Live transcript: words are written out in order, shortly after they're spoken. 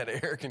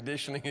Air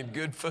conditioning and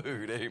good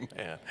food.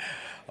 Amen.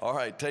 All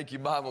right, take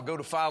your Bible, go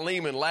to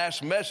Philemon.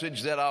 Last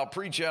message that I'll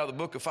preach out of the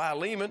book of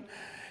Philemon.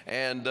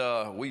 And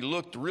we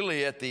looked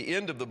really at the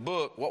end of the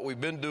book. What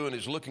we've been doing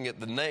is looking at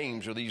the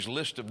names, or these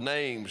list of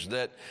names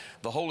that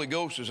the Holy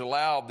Ghost has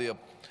allowed the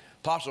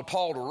Apostle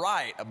Paul to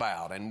write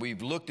about. And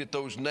we've looked at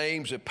those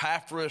names.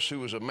 Epaphras, who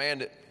was a man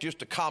that,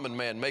 just a common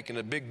man, making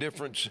a big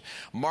difference.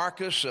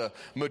 Marcus, a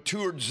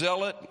matured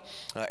zealot.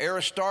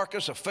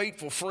 Aristarchus, a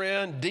faithful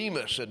friend.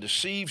 Demas, a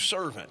deceived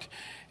servant.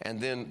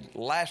 And then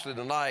lastly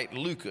tonight,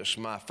 Lucas,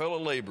 my fellow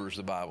laborers,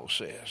 the Bible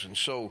says. And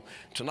so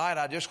tonight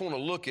I just want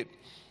to look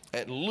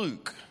at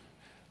Luke.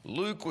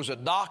 Luke was a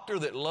doctor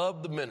that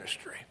loved the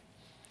ministry.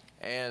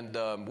 And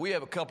we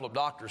have a couple of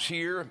doctors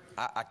here.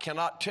 I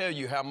cannot tell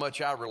you how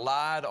much I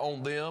relied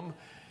on them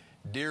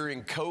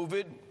during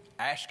COVID,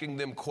 asking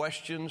them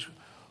questions,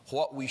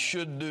 what we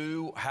should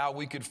do, how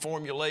we could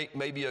formulate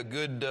maybe a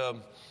good,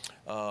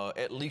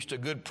 at least a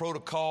good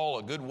protocol,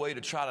 a good way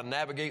to try to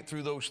navigate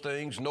through those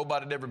things.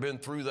 Nobody had ever been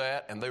through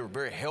that, and they were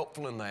very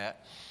helpful in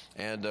that.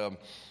 And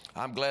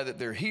I'm glad that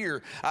they're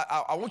here.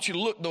 I want you to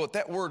look, though, at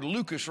that word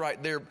Lucas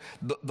right there.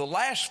 The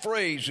last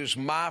phrase is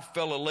my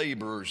fellow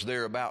laborers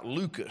there about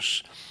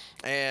Lucas.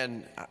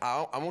 And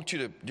I want you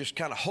to just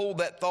kind of hold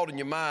that thought in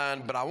your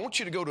mind, but I want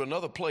you to go to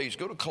another place.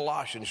 Go to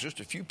Colossians, just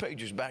a few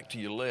pages back to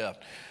your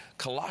left.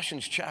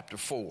 Colossians chapter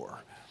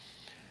 4.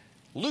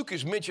 Luke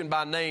is mentioned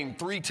by name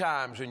 3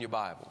 times in your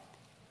Bible.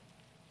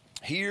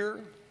 Here,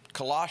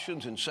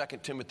 Colossians, and 2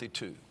 Timothy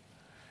 2.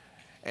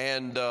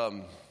 And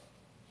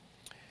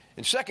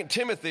in 2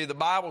 Timothy, the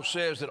Bible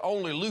says that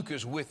only Luke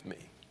is with me.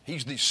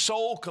 He's the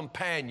sole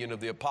companion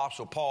of the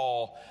Apostle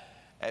Paul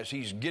as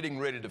he's getting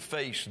ready to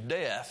face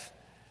death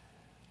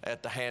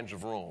at the hands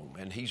of Rome.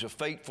 And he's a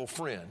faithful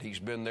friend. He's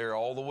been there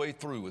all the way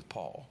through with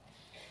Paul.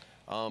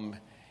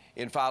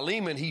 In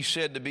Philemon, he's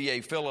said to be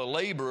a fellow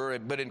laborer,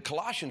 but in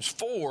Colossians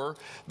 4,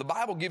 the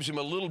Bible gives him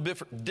a little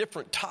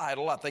different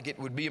title. I think it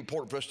would be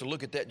important for us to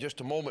look at that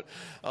just a moment.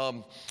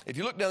 If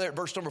you look down there at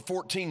verse number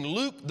 14,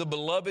 Luke, the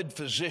beloved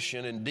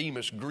physician, and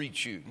Demas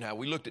greet you. Now,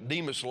 we looked at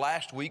Demas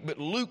last week, but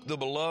Luke, the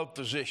beloved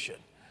physician.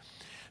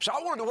 So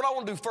what I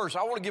want to do first,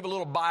 I want to give a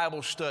little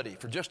Bible study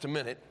for just a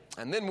minute,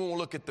 and then we'll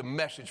look at the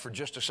message for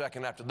just a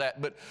second after that.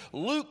 But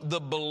Luke, the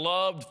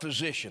beloved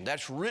physician,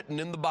 that's written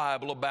in the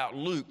Bible about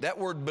Luke. That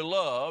word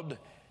beloved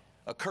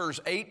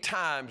occurs 8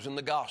 times in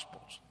the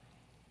Gospels.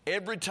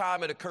 Every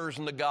time it occurs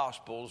in the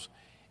Gospels,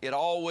 it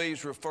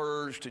always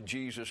refers to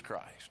Jesus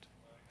Christ.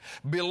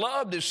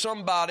 Beloved is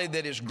somebody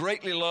that is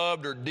greatly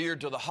loved or dear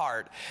to the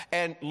heart.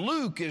 And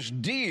Luke is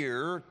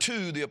dear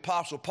to the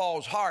Apostle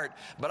Paul's heart.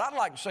 But I'd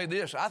like to say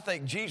this, I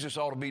think Jesus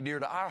ought to be dear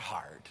to our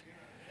heart.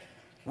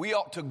 We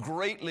ought to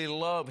greatly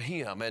love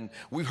him. And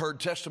we've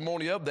heard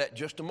testimony of that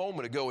just a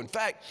moment ago. In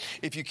fact,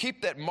 if you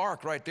keep that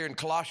mark right there in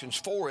Colossians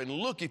 4 and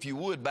look, if you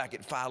would, back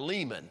at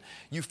Philemon,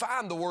 you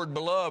find the word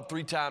beloved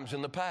 3 times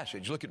in the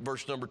passage. Look at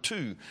verse number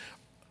 2.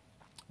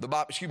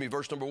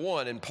 Verse number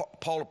 1, and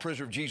Paul, a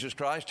prisoner of Jesus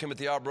Christ,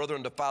 Timothy, our brother,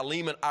 and to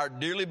Philemon, our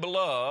dearly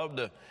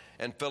beloved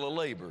and fellow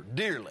laborer.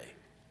 Dearly.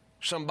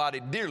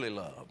 Somebody dearly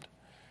loved.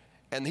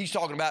 And he's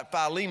talking about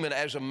Philemon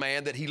as a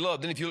man that he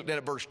loved. Then if you look down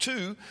at verse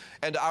 2,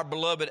 and to our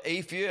beloved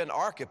Apphia and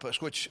Archippus,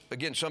 which,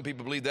 again, some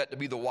people believe that to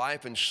be the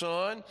wife and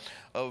son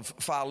of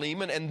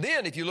Philemon. And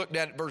then if you look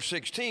down at verse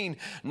 16,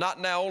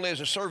 not now only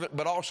as a servant,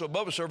 but also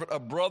above a servant, a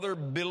brother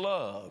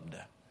beloved.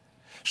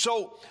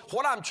 So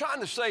what I'm trying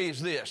to say is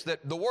this,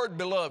 that the word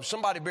beloved,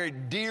 somebody very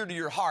dear to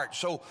your heart.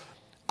 So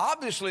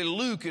obviously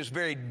Luke is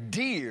very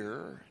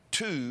dear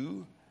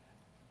to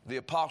the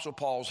Apostle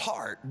Paul's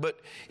heart. But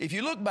if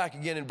you look back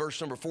again in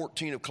verse number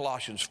 14 of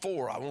Colossians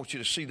 4, I want you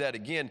to see that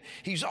again.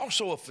 He's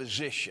also a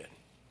physician.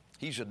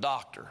 He's a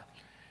doctor.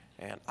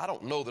 And I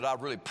don't know that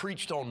I've really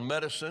preached on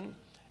medicine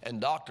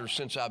and doctors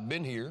since I've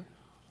been here.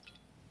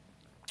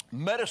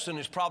 Medicine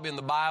is probably in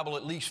the Bible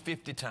at least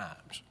 50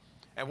 times.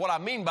 And what I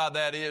mean by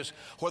that is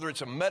whether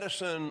it's a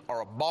medicine or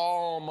a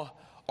balm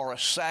or a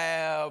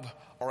salve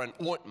or an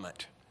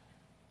ointment,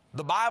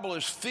 the Bible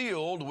is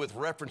filled with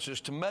references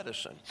to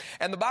medicine.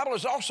 And the Bible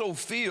is also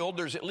filled,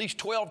 there's at least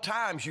 12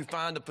 times you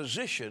find a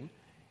physician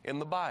in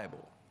the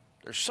Bible.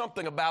 There's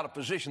something about a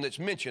physician that's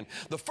mentioned.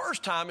 The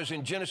first time is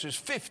in Genesis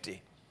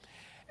 50.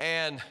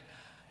 And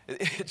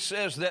it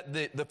says that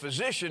the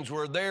physicians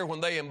were there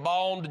when they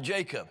embalmed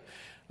Jacob.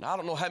 Now, I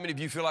don't know how many of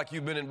you feel like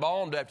you've been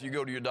embalmed after you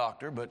go to your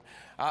doctor, but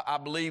I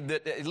believe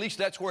that at least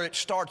that's where it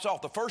starts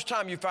off. The first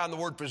time you find the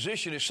word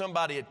physician is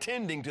somebody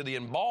attending to the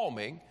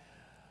embalming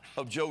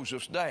of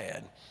Joseph's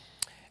dad.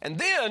 And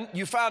then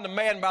you find a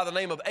man by the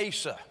name of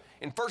Asa.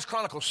 In 1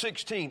 Chronicles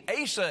 16,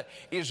 Asa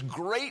is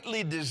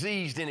greatly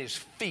diseased in his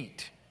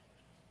feet.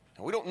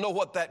 Now, we don't know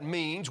what that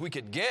means. We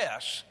could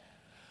guess.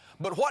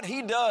 But what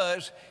he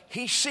does,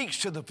 he seeks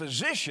to the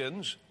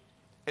physicians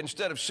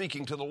instead of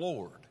seeking to the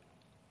Lord.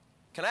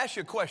 Can I ask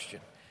you a question?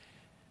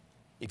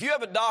 If you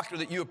have a doctor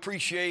that you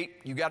appreciate,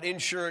 you got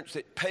insurance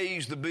that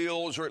pays the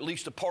bills or at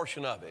least a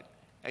portion of it,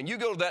 and you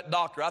go to that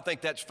doctor, I think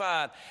that's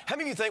fine. How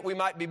many of you think we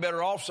might be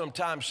better off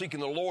sometimes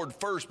seeking the Lord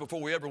first before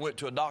we ever went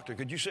to a doctor?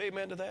 Could you say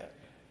amen to that?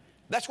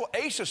 That's what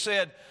Asa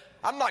said.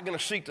 I'm not going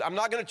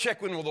to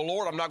check in with the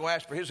Lord. I'm not going to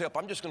ask for his help.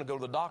 I'm just going to go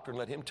to the doctor and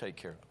let him take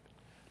care of it.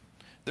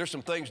 There's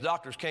some things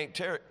doctors can't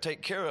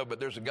take care of, but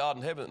there's a God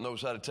in heaven that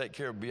knows how to take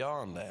care of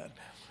beyond that.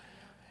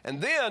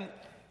 And then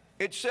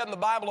it said in the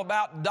Bible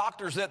about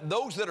doctors that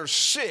those that are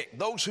sick,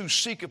 those who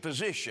seek a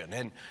physician.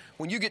 And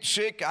when you get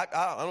sick,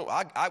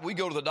 we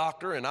go to the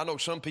doctor, and I know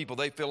some people,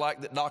 they feel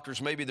like that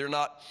doctors, maybe they're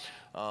not,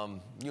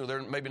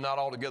 they're maybe not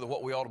altogether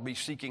what we ought to be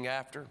seeking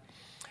after.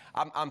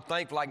 I'm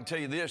thankful I can tell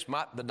you this,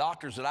 the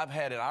doctors that I've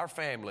had in our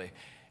family,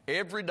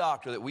 every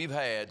doctor that we've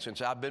had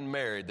since I've been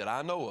married that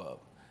I know of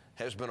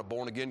has been a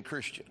born-again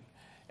Christian.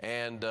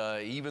 And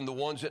even the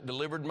ones that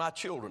delivered my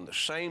children, the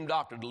same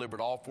doctor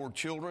delivered all 4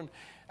 children.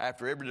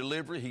 After every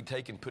delivery, he'd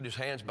take and put his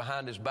hands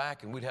behind his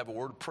back, and we'd have a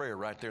word of prayer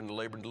right there in the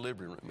labor and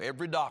delivery room.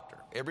 Every doctor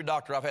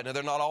I've had. Now,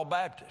 they're not all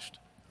Baptist.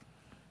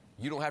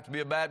 You don't have to be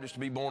a Baptist to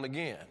be born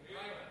again.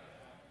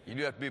 You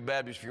do have to be a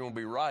Baptist if you want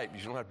to be right, but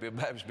you don't have to be a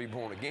Baptist to be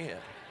born again.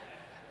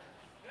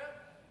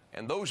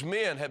 And those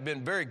men have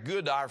been very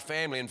good to our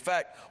family. In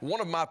fact,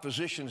 one of my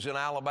physicians in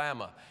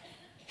Alabama,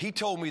 he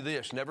told me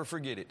this, never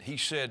forget it. He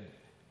said,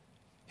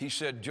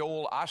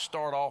 Joel, I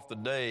start off the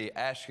day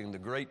asking the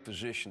great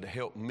physician to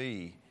help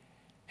me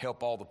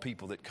help all the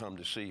people that come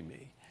to see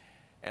me.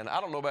 And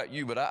I don't know about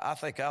you, but I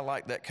think I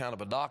like that kind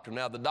of a doctor.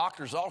 Now, the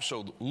doctors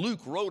also,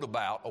 Luke wrote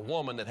about a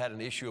woman that had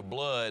an issue of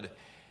blood.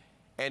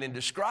 And in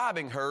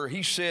describing her,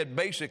 he said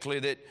basically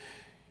that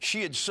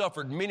she had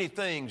suffered many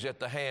things at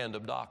the hand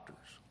of doctors.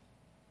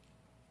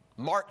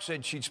 Mark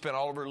said she'd spent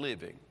all of her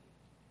living.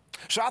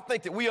 So I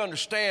think that we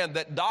understand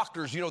that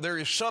doctors, there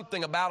is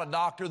something about a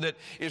doctor that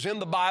is in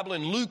the Bible,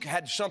 and Luke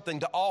had something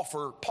to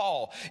offer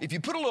Paul. If you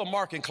put a little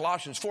mark in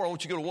Colossians 4, I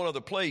want you to go to one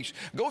other place.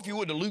 Go, if you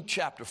would, to Luke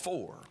chapter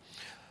 4.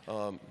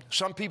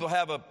 Some people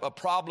have a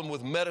problem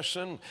with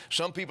medicine.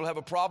 Some people have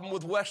a problem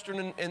with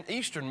Western and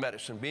Eastern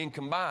medicine being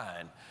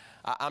combined.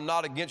 I'm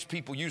not against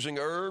people using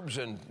herbs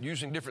and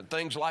using different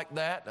things like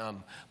that.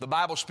 The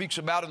Bible speaks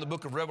about in the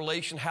book of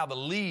Revelation how the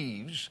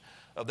leaves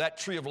of that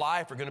tree of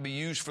life are going to be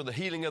used for the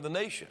healing of the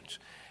nations.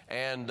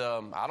 And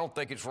I don't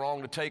think it's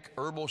wrong to take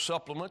herbal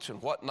supplements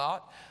and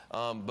whatnot,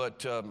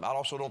 but I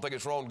also don't think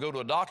it's wrong to go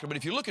to a doctor. But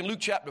if you look in Luke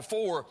chapter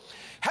 4,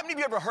 how many of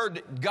you ever heard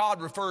that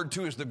God referred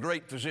to as the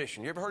great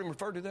physician? You ever heard him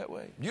referred to that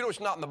way? You know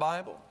it's not in the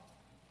Bible?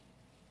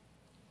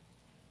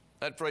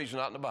 That phrase is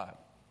not in the Bible.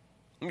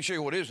 Let me show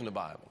you what is in the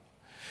Bible.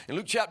 In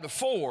Luke chapter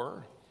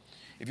 4,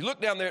 if you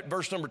look down there at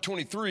verse number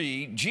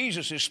 23,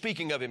 Jesus is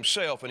speaking of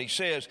himself, and he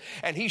says,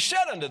 and he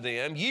said unto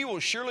them, ye will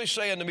surely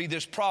say unto me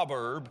this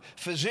proverb,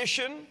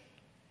 physician,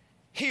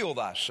 heal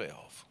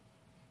thyself.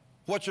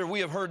 Whatsoever we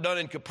have heard done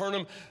in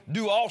Capernaum,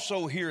 do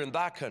also here in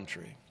thy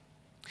country.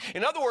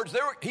 In other words,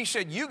 he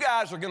said, you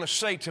guys are going to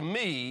say to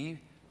me,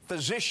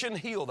 physician,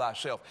 heal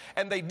thyself.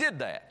 And they did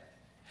that.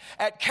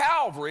 At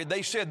Calvary,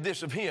 they said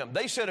this of him.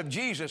 They said of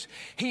Jesus,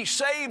 he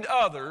saved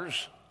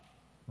others,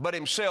 but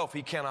himself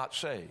he cannot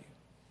save.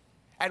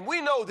 And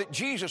we know that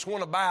Jesus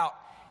went about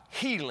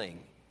healing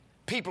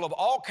people of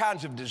all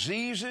kinds of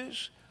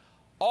diseases,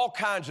 all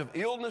kinds of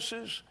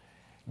illnesses.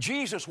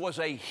 Jesus was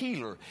a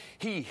healer.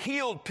 He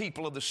healed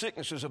people of the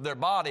sicknesses of their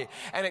body.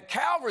 And at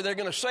Calvary, they're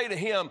going to say to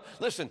him,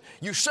 listen,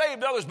 you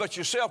saved others, but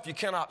yourself you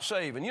cannot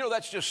save. And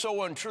that's just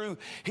so untrue.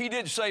 He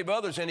did save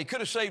others, and he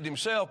could have saved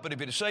himself, but if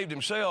he'd have saved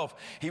himself,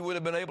 he would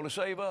have been able to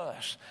save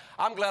us.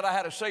 I'm glad I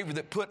had a Savior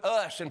that put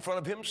us in front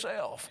of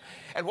himself.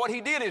 And what he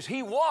did is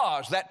he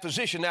was that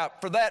physician. Now,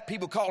 for that,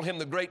 people call him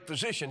the great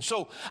physician.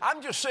 So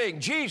I'm just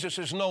saying Jesus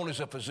is known as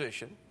a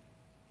physician.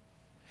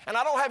 And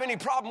I don't have any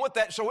problem with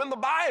that. So in the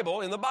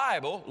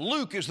Bible,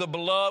 Luke is the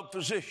beloved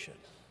physician.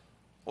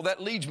 Well,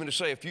 that leads me to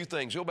say a few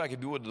things. Go back,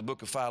 if you would, to the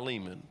book of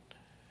Philemon.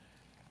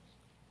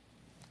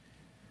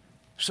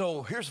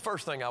 So here's the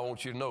first thing I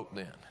want you to note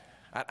then.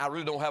 I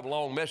really don't have a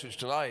long message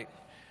tonight,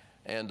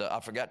 and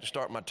I forgot to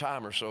start my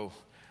timer, so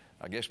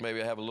I guess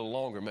maybe I have a little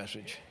longer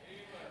message.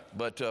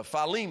 But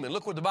Philemon,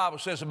 look what the Bible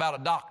says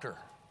about a doctor.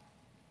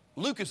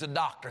 Luke is a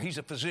doctor. He's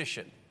a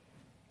physician.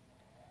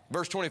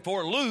 Verse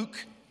 24,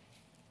 Luke,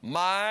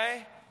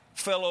 my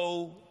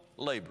fellow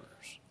laborers.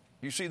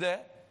 You see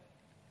that?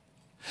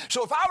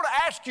 So if I were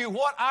to ask you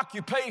what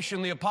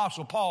occupation the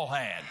Apostle Paul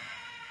had,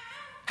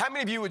 how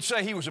many of you would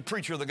say he was a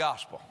preacher of the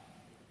gospel?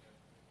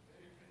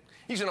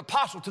 He's an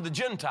apostle to the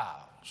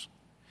Gentiles.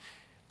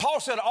 Paul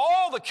said,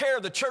 all the care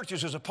of the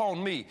churches is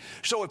upon me.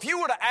 So if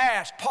you were to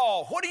ask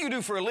Paul, what do you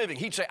do for a living?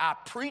 He'd say, I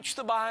preach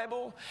the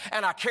Bible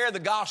and I carry the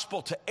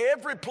gospel to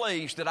every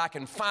place that I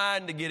can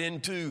find to get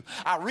into.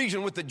 I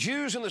reason with the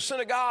Jews in the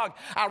synagogue.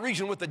 I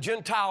reason with the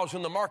Gentiles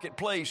in the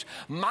marketplace.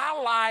 My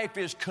life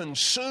is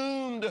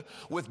consumed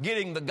with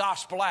getting the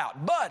gospel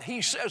out. But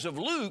he says of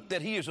Luke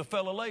that he is a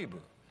fellow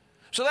laborer.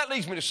 So that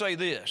leads me to say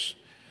this.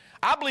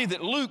 I believe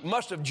that Luke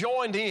must have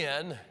joined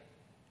in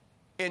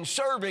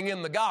serving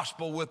in the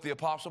gospel with the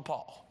Apostle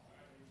Paul.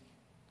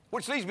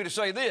 Which leads me to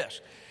say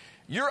this.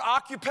 Your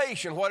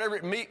occupation, whatever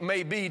it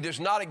may be, does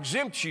not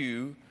exempt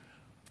you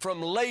from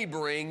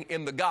laboring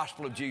in the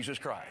gospel of Jesus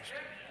Christ.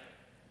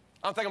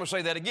 I think I'm going to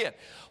say that again.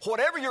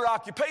 Whatever your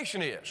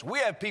occupation is, we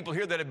have people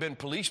here that have been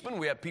policemen.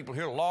 We have people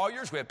here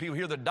lawyers. We have people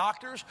here that are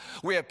doctors.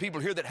 We have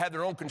people here that have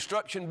their own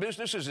construction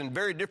businesses in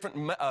very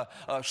different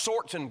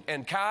sorts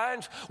and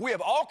kinds. We have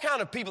all kind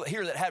of people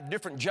here that have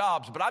different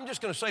jobs. But I'm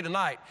just going to say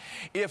tonight,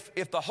 if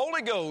the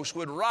Holy Ghost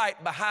would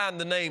write behind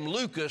the name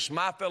Lucas,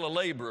 my fellow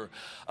laborer,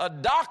 a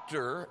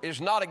doctor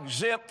is not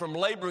exempt from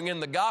laboring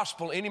in the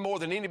gospel any more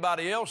than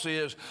anybody else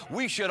is.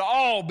 We should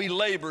all be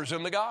laborers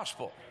in the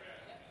gospel.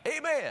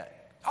 Amen.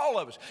 All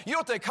of us. You know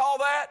what they call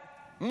that?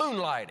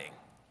 Moonlighting.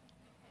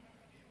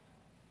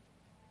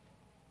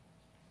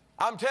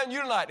 I'm telling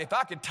you tonight, if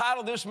I could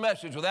title this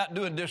message without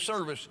doing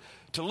disservice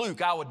to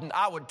Luke, I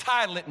would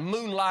title it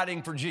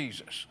Moonlighting for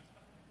Jesus.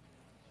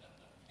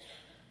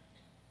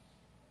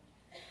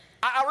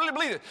 I really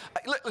believe it.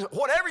 Listen,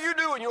 whatever you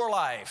do in your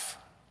life,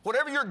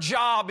 whatever your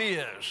job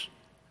is,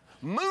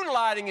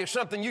 moonlighting is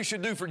something you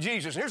should do for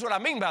Jesus. And here's what I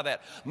mean by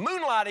that.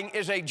 Moonlighting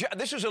is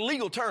this is a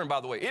legal term,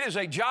 by the way. It is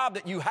a job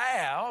that you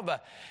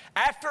have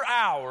after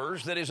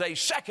hours that is a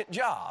second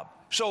job.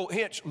 So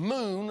hence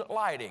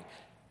moonlighting.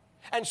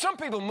 And some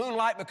people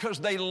moonlight because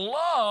they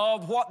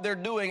love what they're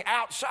doing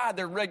outside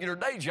their regular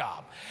day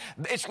job.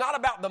 It's not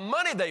about the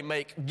money they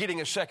make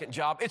getting a second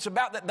job. It's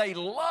about that they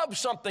love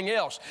something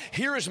else.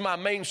 Here is my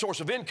main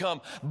source of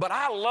income, but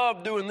I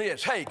love doing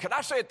this. Hey, can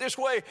I say it this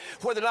way?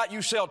 Whether or not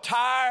you sell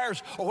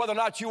tires, or whether or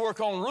not you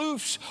work on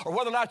roofs, or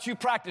whether or not you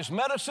practice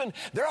medicine,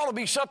 there ought to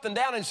be something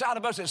down inside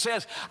of us that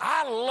says,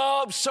 I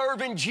love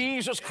serving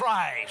Jesus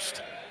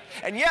Christ.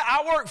 And yeah,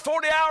 I work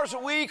 40 hours a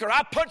week, or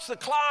I punch the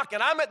clock,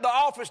 and I'm at the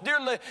office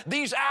during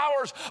these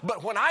hours,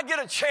 but when I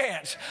get a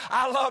chance,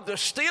 I love to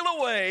steal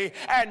away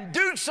and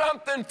do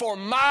something for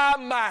my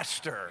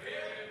master.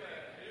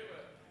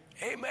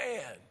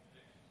 Amen.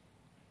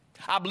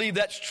 I believe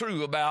that's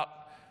true about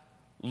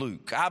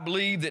Luke. I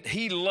believe that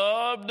he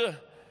loved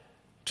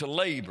to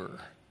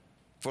labor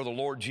for the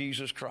Lord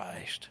Jesus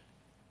Christ.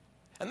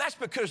 And that's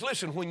because,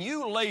 listen, when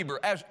you labor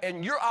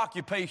in your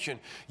occupation,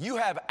 you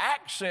have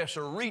access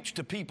or reach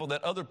to people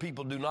that other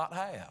people do not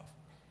have.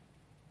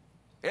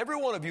 Every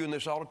one of you in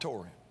this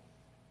auditorium.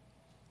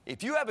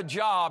 If you have a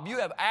job, you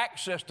have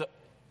access to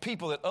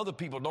people that other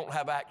people don't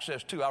have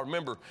access to. I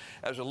remember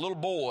as a little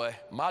boy,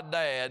 my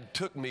dad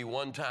took me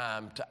one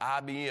time to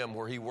IBM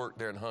where he worked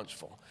there in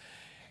Huntsville.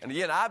 And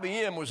again,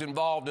 IBM was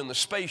involved in the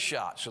space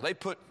shot. So they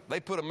put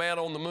a man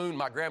on the moon.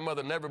 My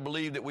grandmother never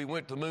believed that we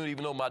went to the moon,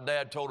 even though my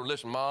dad told her,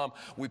 listen, Mom,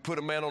 we put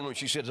a man on the moon.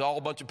 She said, it's all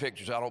a bunch of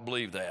pictures. I don't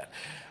believe that.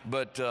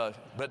 But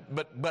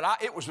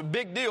it was a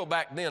big deal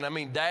back then. I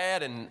mean,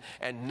 Dad and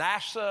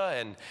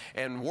NASA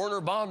and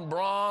Werner von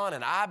Braun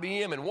and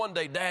IBM. And one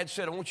day Dad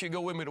said, I want you to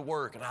go with me to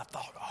work. And I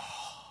thought,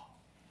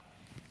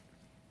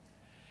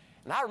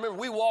 And I remember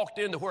we walked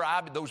into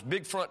those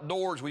big front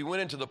doors. We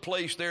went into the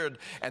place there,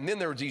 and then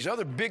there were these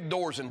other big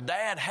doors, and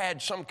Dad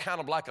had some kind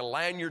of like a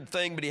lanyard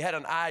thing, but he had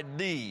an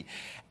ID.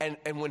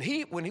 And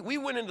when we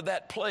went into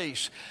that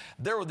place,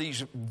 there were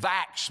these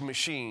VAX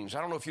machines.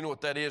 I don't know if you know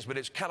what that is, but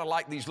it's kind of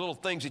like these little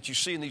things that you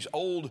see in these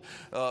old,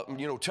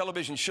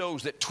 television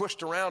shows that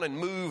twist around and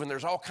move, and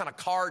there's all kind of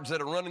cards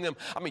that are running them.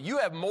 I mean, you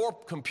have more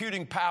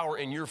computing power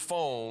in your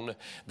phone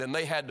than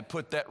they had to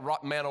put that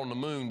man on the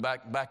moon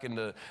back in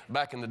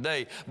the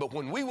day. But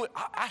when we went,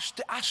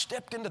 I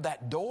stepped into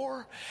that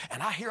door,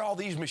 and I hear all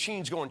these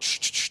machines going,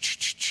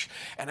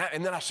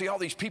 and then I see all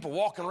these people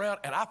walking around,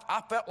 and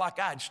I felt like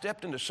I had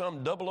stepped into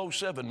some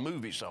 007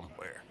 movie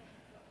somewhere.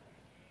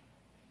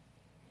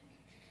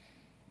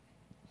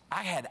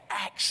 I had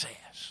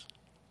access.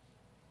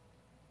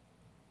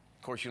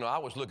 Of course, I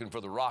was looking for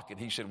the rocket.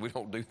 He said, we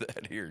don't do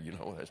that here.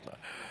 That's not.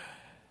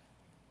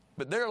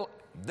 But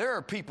there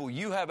are people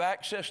you have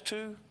access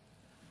to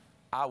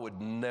I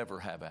would never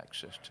have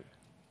access to.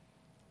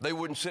 They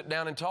wouldn't sit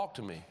down and talk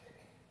to me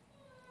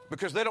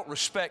because they don't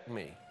respect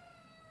me.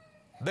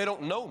 They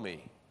don't know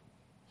me,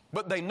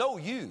 but they know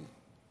you.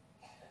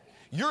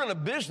 You're in a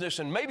business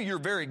and maybe you're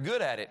very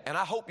good at it, and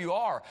I hope you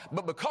are,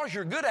 but because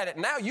you're good at it,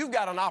 now you've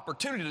got an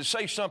opportunity to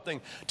say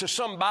something to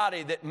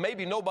somebody that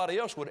maybe nobody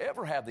else would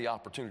ever have the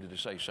opportunity to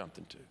say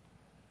something to.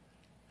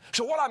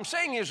 So what I'm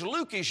saying is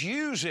Luke is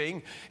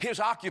using his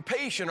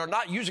occupation, or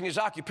not using his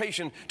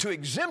occupation to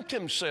exempt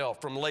himself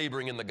from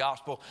laboring in the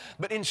gospel,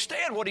 but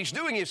instead what he's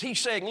doing is he's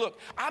saying, look,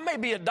 I may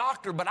be a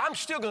doctor, but I'm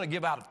still going to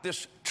give out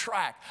this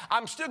tract.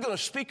 I'm still going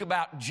to speak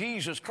about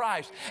Jesus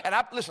Christ. And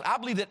I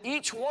believe that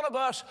each one of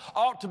us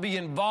ought to be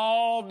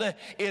involved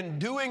in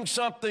doing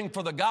something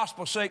for the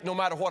gospel's sake, no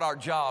matter what our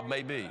job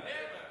may be.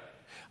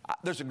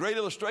 There's a great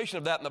illustration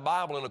of that in the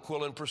Bible in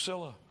Aquila and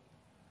Priscilla.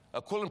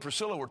 Aquila and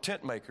Priscilla were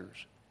tent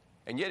makers.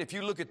 And yet if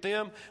you look at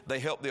them, they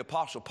helped the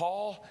Apostle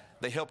Paul.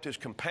 They helped his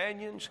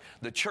companions.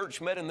 The church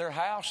met in their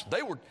house.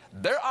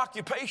 Their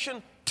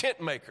occupation,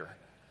 tent maker.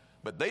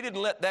 But they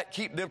didn't let that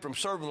keep them from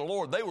serving the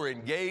Lord. They were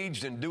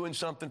engaged in doing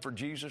something for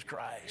Jesus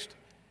Christ.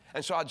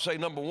 And so I'd say,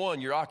 number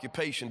one, your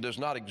occupation does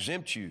not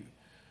exempt you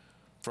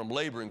from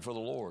laboring for the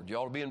Lord. You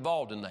ought to be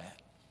involved in that.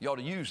 You ought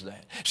to use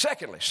that.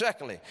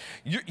 Secondly,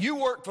 you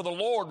work for the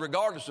Lord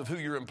regardless of who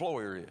your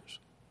employer is.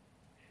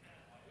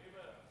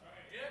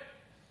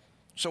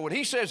 So when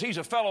he says he's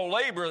a fellow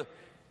laborer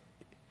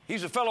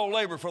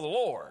for the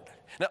Lord.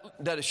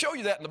 Now to show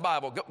you that in the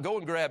Bible, go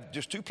and grab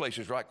just two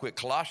places right quick.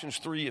 Colossians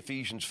 3,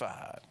 Ephesians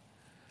 5.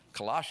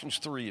 Colossians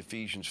 3,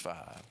 Ephesians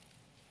 5.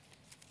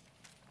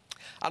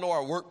 I know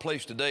our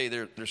workplace today,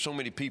 there's so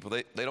many people,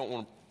 they don't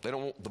want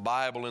the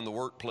Bible in the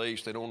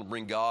workplace. They don't want to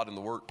bring God in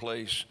the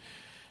workplace.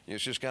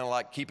 It's just kind of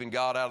like keeping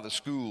God out of the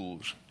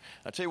schools.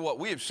 I tell you what,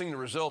 we have seen the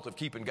result of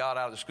keeping God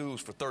out of the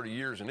schools for 30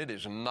 years, and it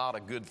is not a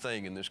good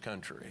thing in this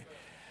country.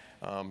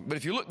 But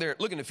if you look there,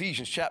 look in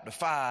Ephesians chapter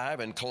 5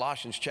 and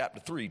Colossians chapter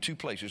 3, two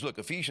places. Look,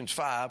 Ephesians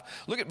 5,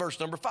 look at verse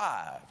number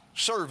 5.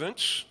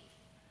 Servants,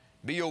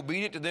 be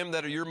obedient to them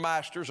that are your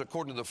masters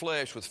according to the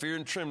flesh, with fear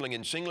and trembling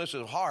and singleness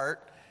of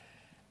heart,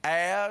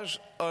 as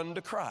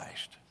unto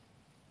Christ.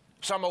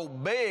 So I'm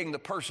obeying the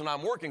person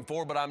I'm working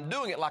for, but I'm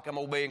doing it like I'm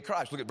obeying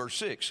Christ. Look at verse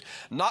 6.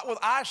 Not with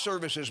eye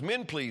service as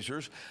men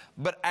pleasers,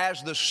 but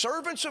as the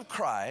servants of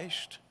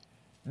Christ,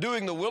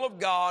 doing the will of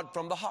God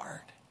from the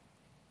heart.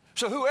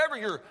 So whoever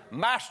your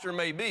master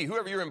may be,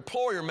 whoever your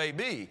employer may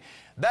be,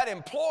 that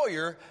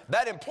employer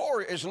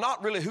is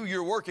not really who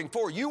you're working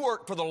for. You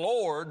work for the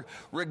Lord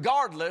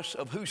regardless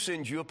of who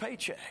sends you a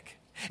paycheck.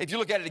 If you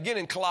look at it again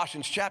in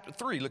Colossians chapter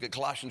 3, look at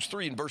Colossians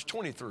 3 and verse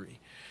 23.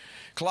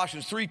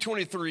 Colossians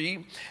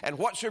 3:23, and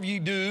whatsoever you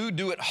do,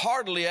 do it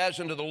heartily as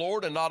unto the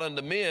Lord and not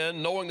unto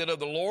men, knowing that of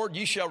the Lord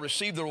ye shall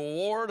receive the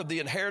reward of the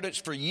inheritance,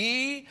 for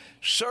ye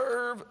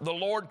serve the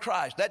Lord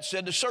Christ. That's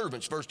said to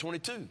servants, verse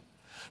 22.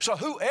 So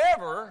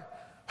whoever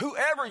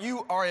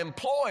you are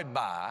employed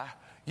by,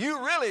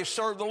 you really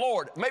serve the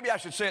Lord. Maybe I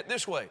should say it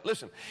this way.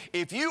 Listen,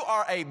 if you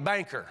are a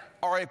banker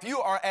or if you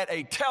are at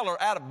a teller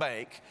at a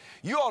bank,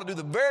 you ought to do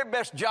the very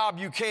best job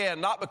you can,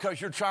 not because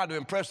you're trying to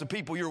impress the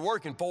people you're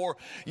working for.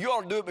 You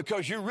ought to do it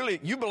because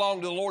you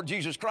belong to the Lord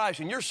Jesus Christ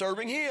and you're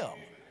serving Him.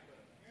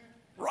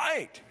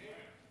 Right.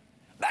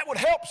 That would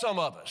help some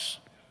of us.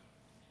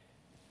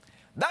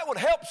 That would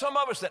help some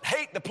of us that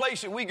hate the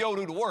place that we go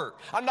to work.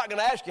 I'm not going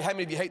to ask you how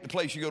many of you hate the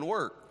place you go to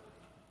work.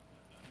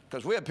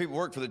 Because we have people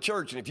work for the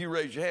church, and if you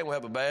raise your hand, we'll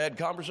have a bad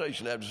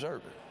conversation after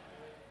service.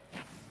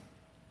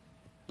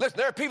 Listen,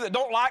 there are people that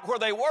don't like where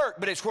they work,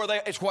 but it's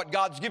what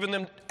God's given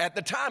them at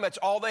the time. That's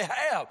all they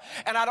have.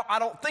 And I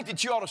don't think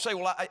that you ought to say,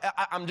 well,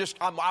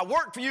 I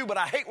work for you, but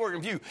I hate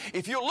working for you.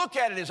 If you look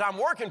at it as I'm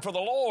working for the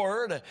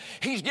Lord,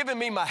 He's given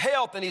me my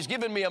health and He's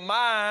given me a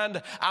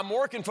mind. I'm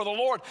working for the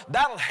Lord.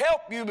 That'll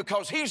help you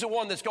because He's the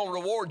one that's going to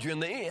reward you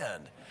in the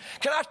end.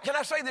 Can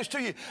I say this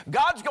to you?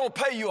 God's going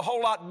to pay you a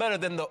whole lot better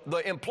than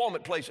the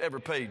employment place ever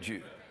paid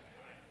you,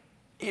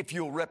 if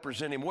you'll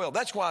represent Him well.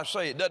 That's why I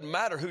say it doesn't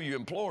matter who your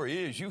employer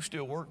is, you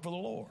still work for the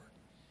Lord.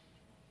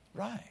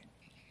 Right.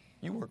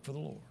 You work for the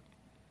Lord.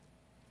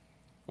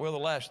 Well, the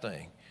last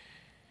thing,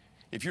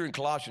 if you're in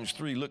Colossians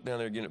 3, look down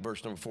there again at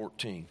verse number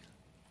 14.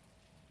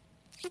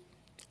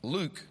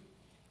 Luke,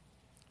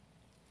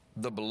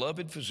 the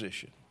beloved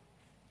physician.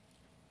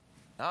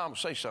 Now I'm going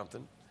to say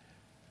something.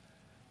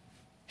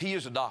 He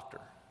is a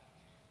doctor.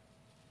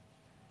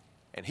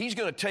 And he's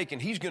going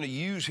to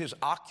use his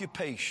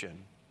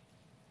occupation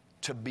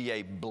to be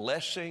a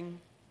blessing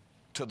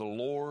to the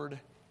Lord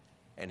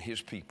and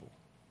His people.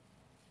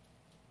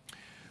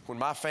 When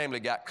my family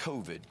got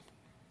COVID,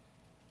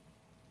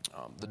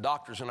 the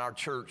doctors in our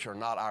church are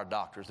not our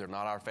doctors. They're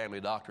not our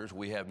family doctors.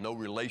 We have no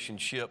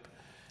relationship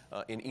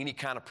in any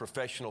kind of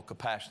professional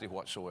capacity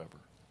whatsoever.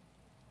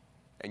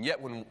 And yet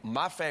when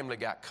my family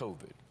got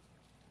COVID,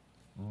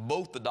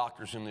 both the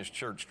doctors in this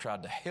church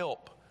tried to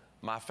help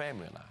my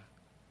family and I.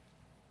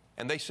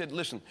 And they said,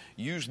 listen,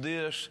 use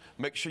this,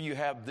 make sure you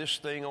have this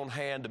thing on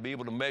hand to be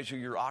able to measure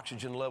your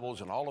oxygen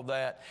levels and all of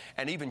that,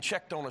 and even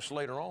checked on us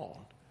later on.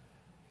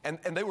 And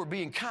they were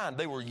being kind.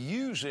 They were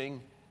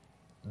using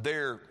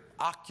their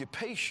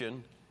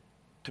occupation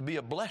to be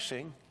a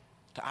blessing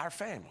to our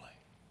family.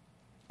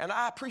 And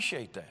I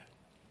appreciate that.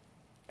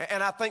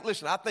 And I think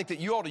that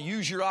you ought to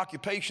use your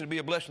occupation to be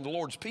a blessing to the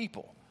Lord's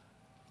people.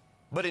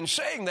 But in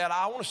saying that,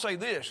 I want to say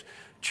this.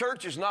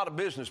 Church is not a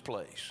business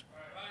place.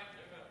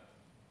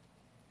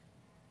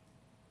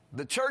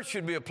 The church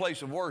should be a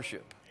place of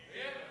worship.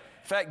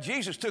 In fact,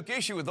 Jesus took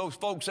issue with those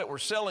folks that were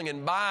selling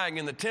and buying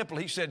in the temple.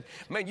 He said,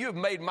 man, you have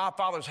made my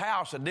Father's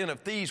house a den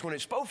of thieves when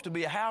it's supposed to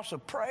be a house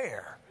of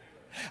prayer.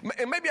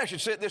 And maybe I should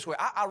say it this way.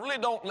 I really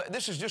don't,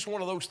 this is just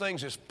one of those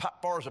things as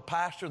far as a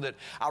pastor that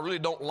I really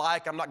don't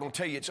like. I'm not going to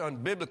tell you it's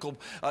unbiblical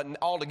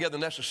altogether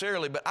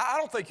necessarily, but I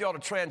don't think you ought to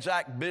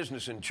transact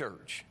business in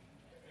church.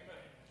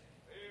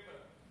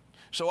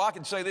 So I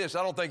can say this,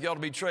 I don't think you ought to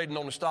be trading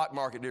on the stock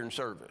market during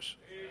service.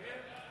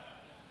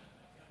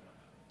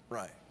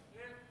 Right.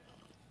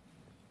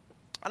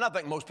 And I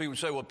think most people would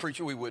say, well,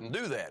 preacher, we wouldn't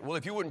do that. Well,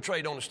 if you wouldn't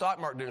trade on the stock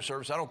market during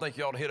service, I don't think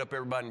you ought to hit up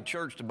everybody in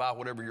church to buy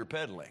whatever you're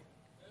peddling.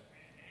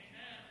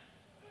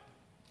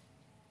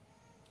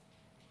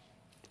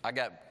 I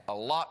got a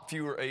lot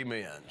fewer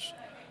amens.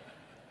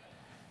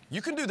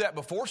 You can do that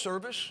before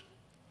service.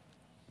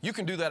 You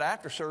can do that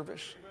after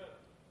service.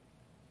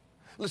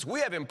 Listen,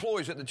 we have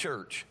employees at the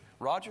church.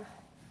 Roger,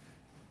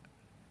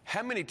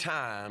 how many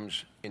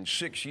times in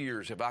 6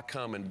 years have I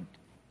come and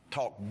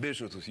talk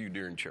business with you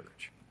during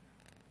church.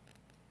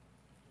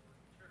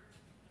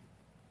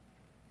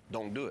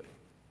 Don't do it.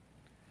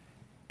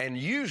 And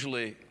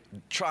usually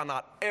try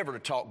not ever to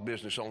talk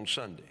business on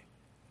Sunday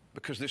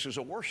because this is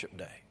a worship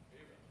day.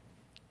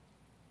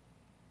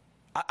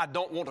 I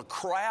don't want to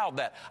crowd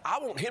that. I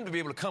want him to be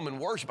able to come and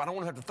worship. I don't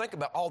want to have to think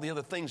about all the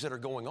other things that are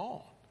going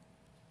on.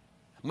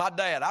 My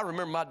dad, I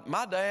remember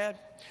my dad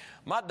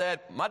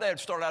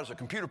started out as a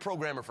computer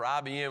programmer for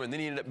IBM, and then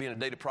he ended up being a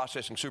data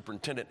processing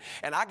superintendent.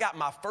 And I got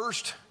my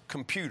first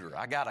computer.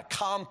 I got a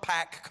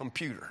compact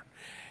computer.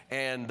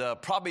 And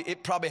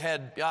it probably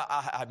had,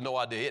 I have no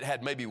idea, it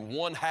had maybe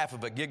 1/2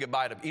 of a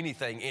gigabyte of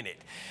anything in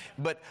it.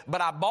 But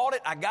I bought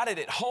it, I got it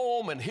at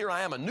home, and here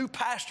I am, a new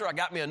pastor. I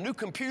got me a new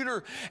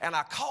computer, and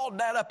I called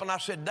Dad up and I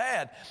said,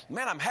 Dad,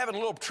 man, I'm having a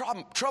little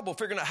trouble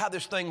figuring out how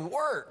this thing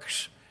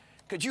works.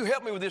 Could you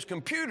help me with this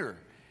computer?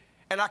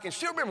 And I can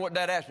still remember what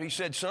Dad asked me. He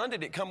said, son,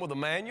 did it come with a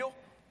manual?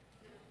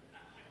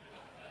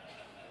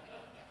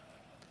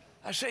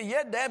 I said,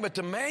 yeah, Dad, but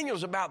the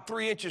manual's about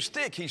 3 inches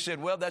thick. He said,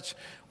 well, that's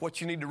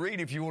what you need to read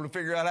if you want to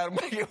figure out how to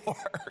make it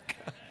work.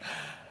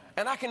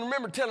 And I can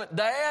remember telling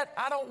Dad,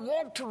 I don't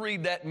want to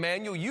read that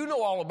manual. You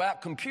know all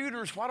about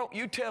computers. Why don't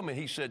you tell me?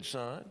 He said,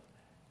 son,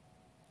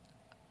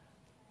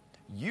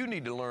 you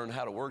need to learn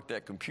how to work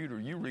that computer.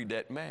 You read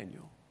that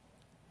manual.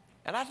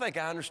 And I think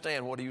I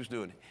understand what he was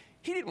doing.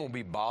 He didn't want to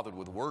be bothered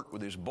with work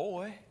with his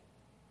boy.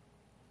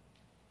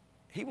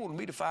 He wanted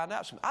me to find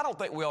out something. I don't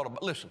think we ought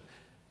to, listen,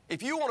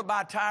 if you want to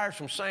buy tires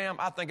from Sam,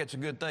 I think it's a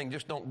good thing.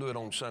 Just don't do it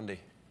on Sunday.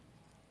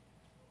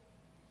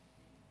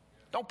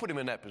 Don't put him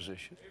in that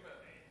position.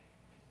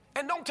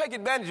 And don't take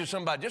advantage of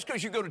somebody. Just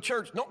because you go to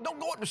church, don't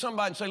go up to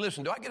somebody and say,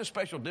 listen, do I get a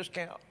special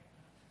discount?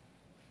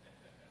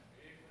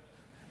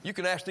 You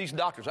can ask these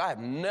doctors. I've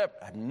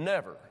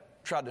never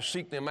tried to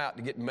seek them out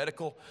to get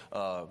medical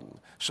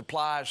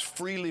supplies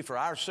freely for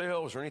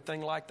ourselves or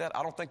anything like that.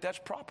 I don't think that's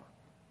proper.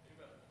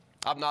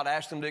 I've not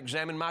asked them to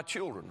examine my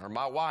children or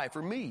my wife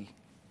or me.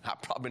 I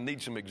probably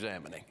need some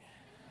examining.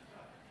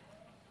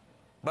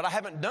 But I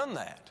haven't done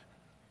that.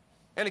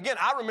 And again,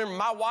 I remember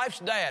my wife's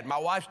dad,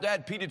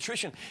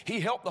 pediatrician,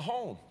 he helped the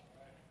home.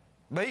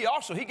 But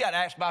he got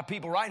asked by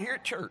people right here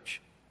at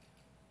church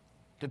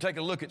to take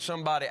a look at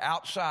somebody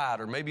outside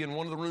or maybe in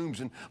one of the rooms.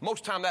 And most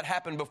of the time that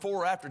happened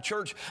before or after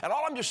church. And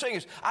all I'm just saying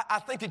is I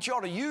think that you ought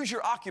to use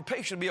your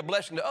occupation to be a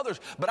blessing to others.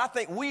 But I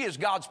think we as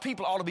God's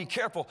people ought to be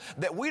careful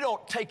that we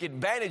don't take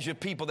advantage of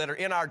people that are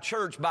in our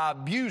church by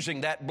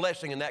abusing that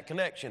blessing and that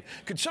connection.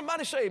 Could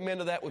somebody say amen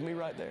to that with me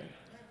right there?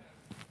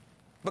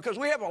 Because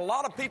we have a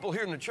lot of people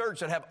here in the church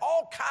that have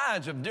all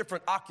kinds of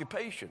different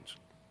occupations.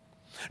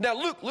 Now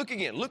look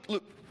again. Look,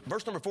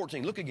 verse number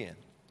 14, look again.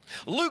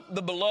 Luke,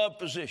 the beloved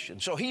physician.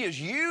 So he is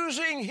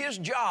using his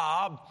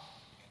job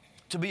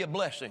to be a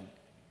blessing.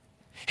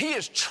 He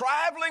is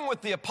traveling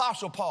with the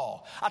Apostle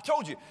Paul. I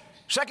told you,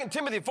 2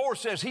 Timothy 4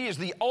 says he is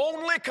the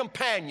only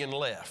companion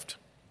left.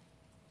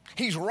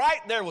 He's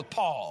right there with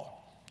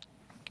Paul,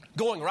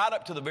 going right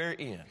up to the very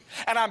end.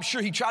 And I'm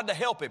sure he tried to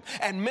help him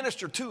and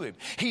minister to him.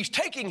 He's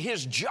taking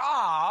his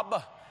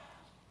job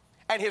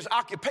and his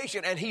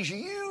occupation and he's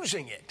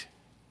using it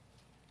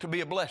to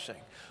be a blessing.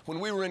 When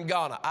we were in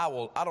Ghana, I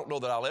don't know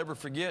that I'll ever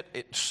forget.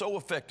 It so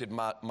affected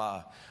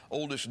my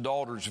oldest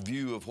daughter's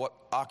view of what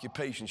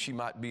occupation she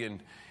might be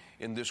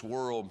in this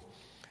world.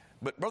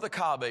 But Brother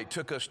Kabe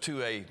took us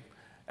to a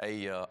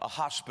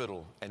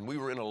hospital, and we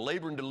were in a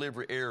labor and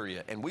delivery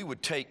area, and we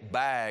would take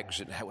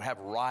bags and have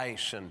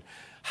rice and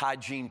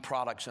hygiene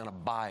products and a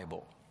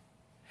Bible.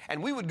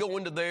 And we would go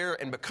into there,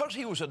 and because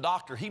he was a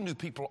doctor, he knew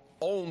people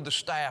on the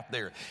staff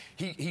there.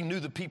 He knew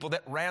the people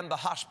that ran the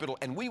hospital.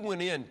 And we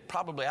went in,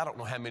 probably, I don't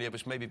know how many of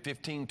us, maybe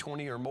 15,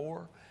 20 or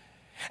more.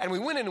 And we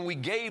went in and we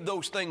gave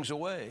those things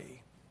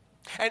away.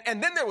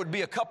 And then there would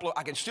be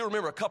I can still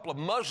remember a couple of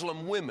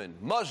Muslim women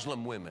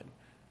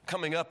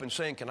coming up and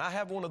saying, can I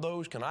have one of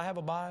those? Can I have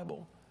a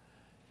Bible?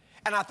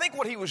 And I think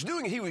what he was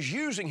doing, he was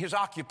using his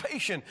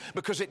occupation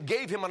because it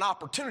gave him an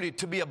opportunity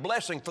to be a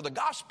blessing for the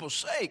gospel's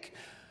sake.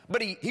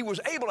 But he was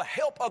able to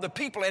help other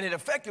people, and it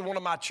affected one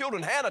of my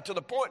children, Hannah, to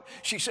the point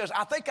she says,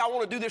 I think I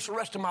want to do this the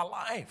rest of my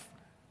life.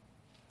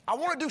 I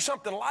want to do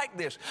something like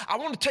this. I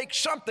want to take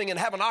something and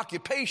have an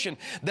occupation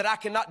that I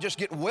can not just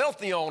get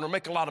wealthy on or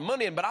make a lot of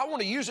money in, but I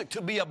want to use it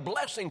to be a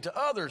blessing to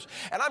others.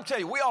 And I'm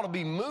telling you, we ought to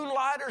be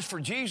moonlighters for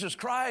Jesus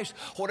Christ.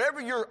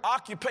 Whatever your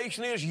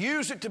occupation is,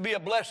 use it to be a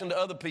blessing to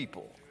other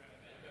people.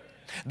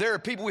 There are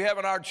people we have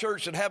in our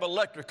church that have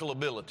electrical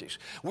abilities.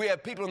 We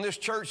have people in this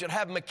church that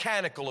have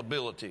mechanical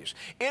abilities,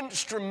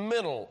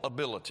 instrumental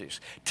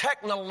abilities,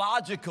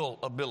 technological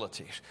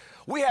abilities.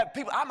 We have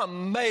people, I'm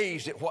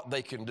amazed at what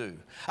they can do.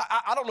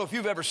 I don't know if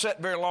you've ever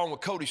sat very long with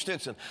Cody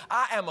Stinson.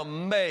 I am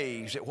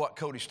amazed at what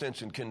Cody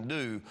Stinson can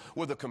do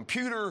with a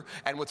computer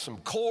and with some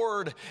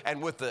cord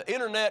and with the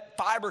internet,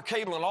 fiber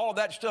cable and all of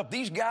that stuff.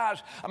 These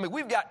guys,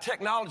 we've got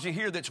technology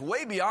here that's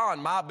way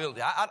beyond my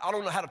ability. I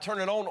don't know how to turn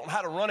it on, don't know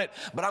how to run it,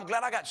 but I'm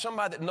glad I got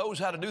somebody that knows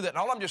how to do that. And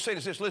all I'm just saying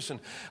is this, listen,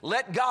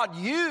 let God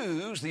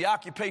use the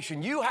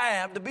occupation you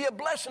have to be a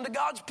blessing to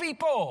God's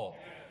people.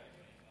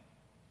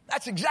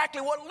 That's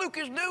exactly what Luke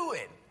is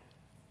doing.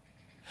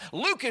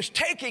 Luke is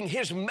taking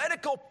his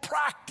medical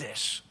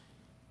practice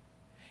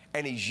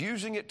and he's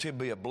using it to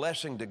be a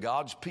blessing to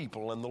God's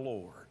people and the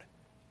Lord.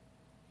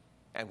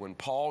 And when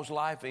Paul's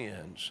life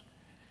ends,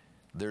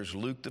 there's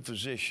Luke the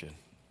physician,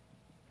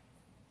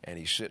 and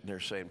he's sitting there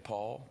saying,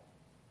 Paul,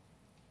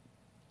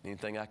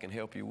 anything I can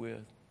help you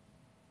with?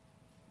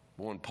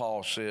 When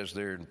Paul says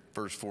there in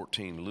verse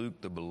 14, Luke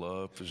the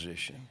beloved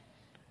physician,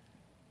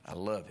 I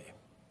love him.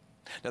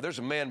 Now there's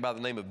a man by the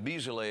name of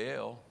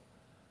Bezaleel.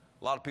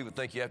 A lot of people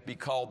think you have to be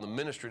called in the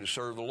ministry to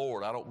serve the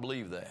Lord. I don't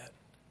believe that.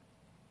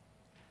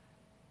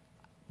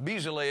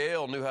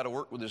 Bezaleel knew how to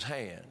work with his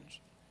hands.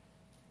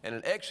 And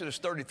in Exodus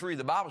 33,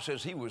 the Bible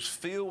says he was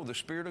filled with the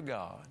Spirit of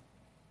God.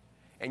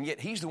 And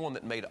yet he's the one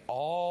that made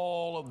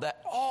all of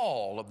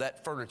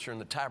that furniture in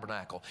the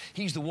tabernacle.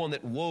 He's the one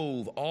that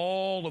wove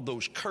all of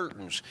those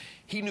curtains.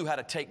 He knew how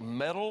to take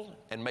metal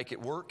and make it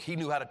work. He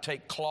knew how to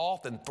take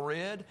cloth and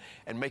thread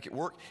and make it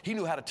work. He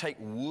knew how to take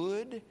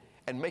wood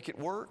and make it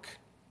work.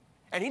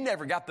 And he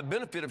never got the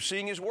benefit of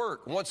seeing his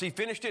work. Once he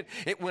finished it,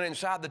 it went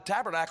inside the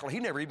tabernacle. He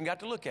never even got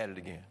to look at it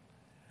again.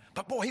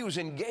 But boy, he was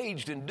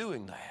engaged in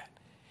doing that.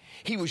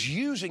 He was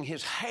using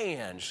his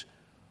hands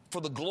for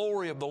the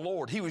glory of the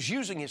Lord. He was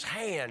using his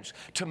hands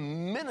to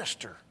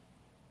minister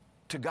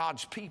to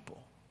God's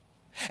people.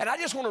 And I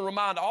just want to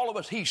remind all of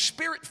us, he's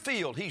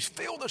Spirit-filled. He's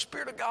filled with the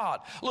Spirit of God.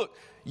 Look,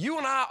 you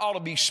and I ought to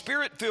be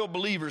Spirit-filled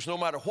believers no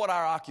matter what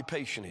our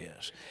occupation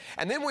is.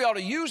 And then we ought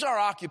to use our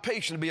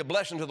occupation to be a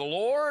blessing to the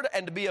Lord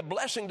and to be a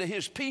blessing to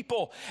his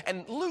people.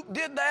 And Luke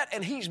did that,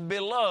 and he's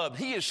beloved.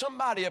 He is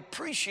somebody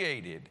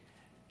appreciated.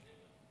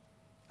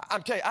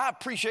 I'm telling you, I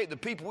appreciate the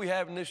people we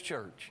have in this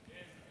church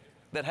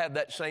that have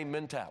that same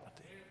mentality.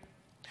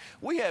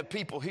 We have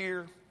people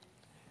here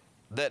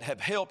that have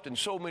helped in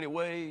so many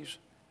ways.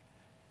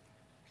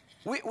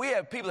 We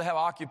have people that have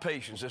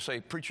occupations that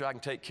say, preacher, I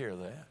can take care of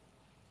that.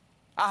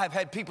 I have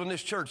had people in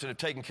this church that have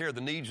taken care of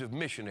the needs of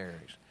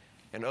missionaries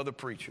and other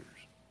preachers.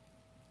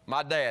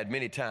 My dad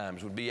many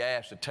times would be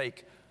asked to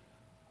take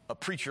a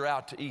preacher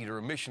out to eat or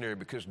a missionary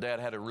because Dad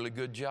had a really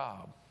good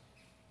job.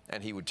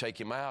 And he would take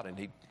him out and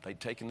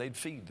they'd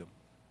feed them.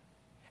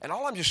 And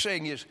all I'm just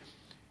saying is,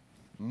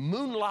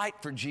 moonlight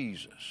for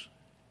Jesus.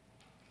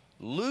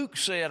 Luke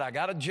said, I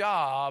got a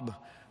job,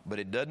 but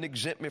it doesn't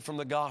exempt me from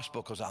the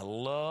gospel because I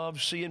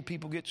love seeing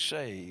people get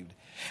saved.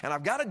 And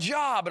I've got a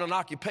job and an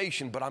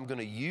occupation, but I'm going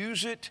to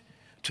use it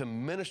to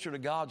minister to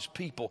God's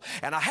people.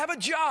 And I have a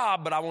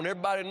job, but I want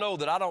everybody to know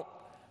that I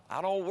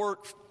don't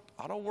work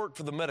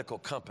for the medical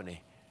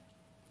company.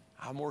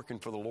 I'm working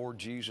for the Lord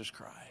Jesus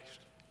Christ.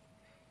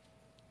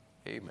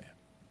 Amen.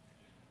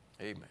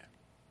 Amen.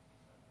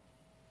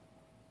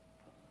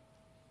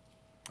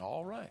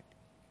 All right.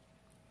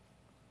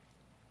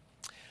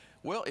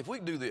 Well, if we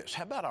do this,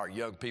 how about our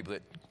young people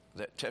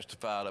that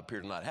testified up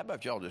here tonight? How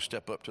about y'all just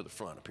step up to the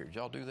front up here? Did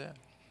y'all do that?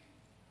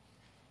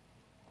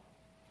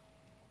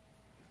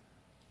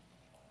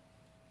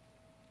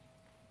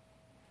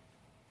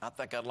 I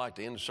think I'd like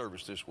to end the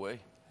service this way.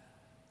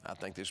 I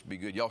think this would be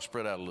good. Y'all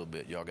spread out a little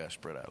bit. Y'all got to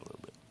spread out a little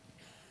bit.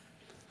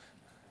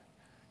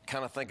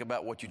 Kind of think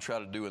about what you try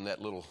to do in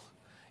that little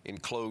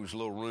enclosed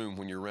little room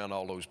when you're around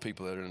all those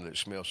people that are in there that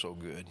smell so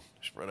good.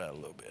 Spread out a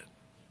little bit.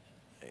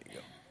 There you go.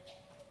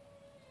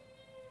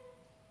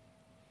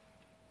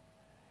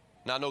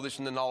 Now, I know this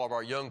isn't all of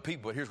our young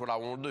people, but here's what I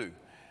want to do.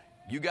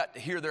 You got to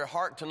hear their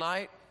heart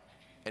tonight,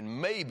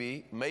 and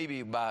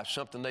maybe by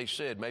something they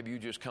said, maybe you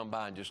just come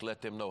by and just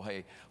let them know,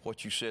 hey,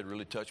 what you said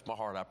really touched my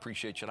heart. I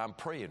appreciate you, and I'm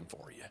praying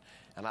for you.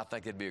 And I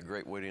think it'd be a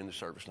great way to end the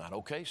service tonight.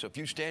 Okay, so if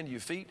you stand to your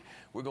feet,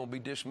 we're going to be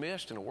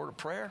dismissed in a word of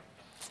prayer.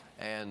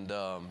 And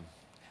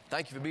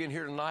thank you for being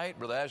here tonight.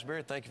 Brother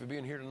Asbury, thank you for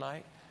being here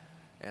tonight.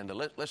 And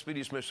let's be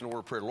dismissed in a word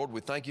of prayer. Lord,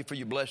 we thank you for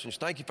your blessings.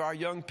 Thank you for our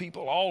young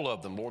people, all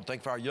of them. Lord,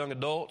 thank you for our young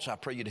adults. I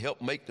pray you to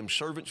help make them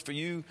servants for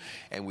you.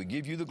 And we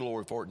give you the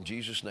glory for it in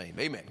Jesus' name.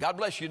 Amen. God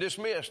bless you.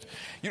 Dismissed.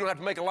 You don't have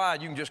to make a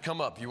line. You can just come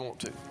up if you want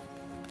to.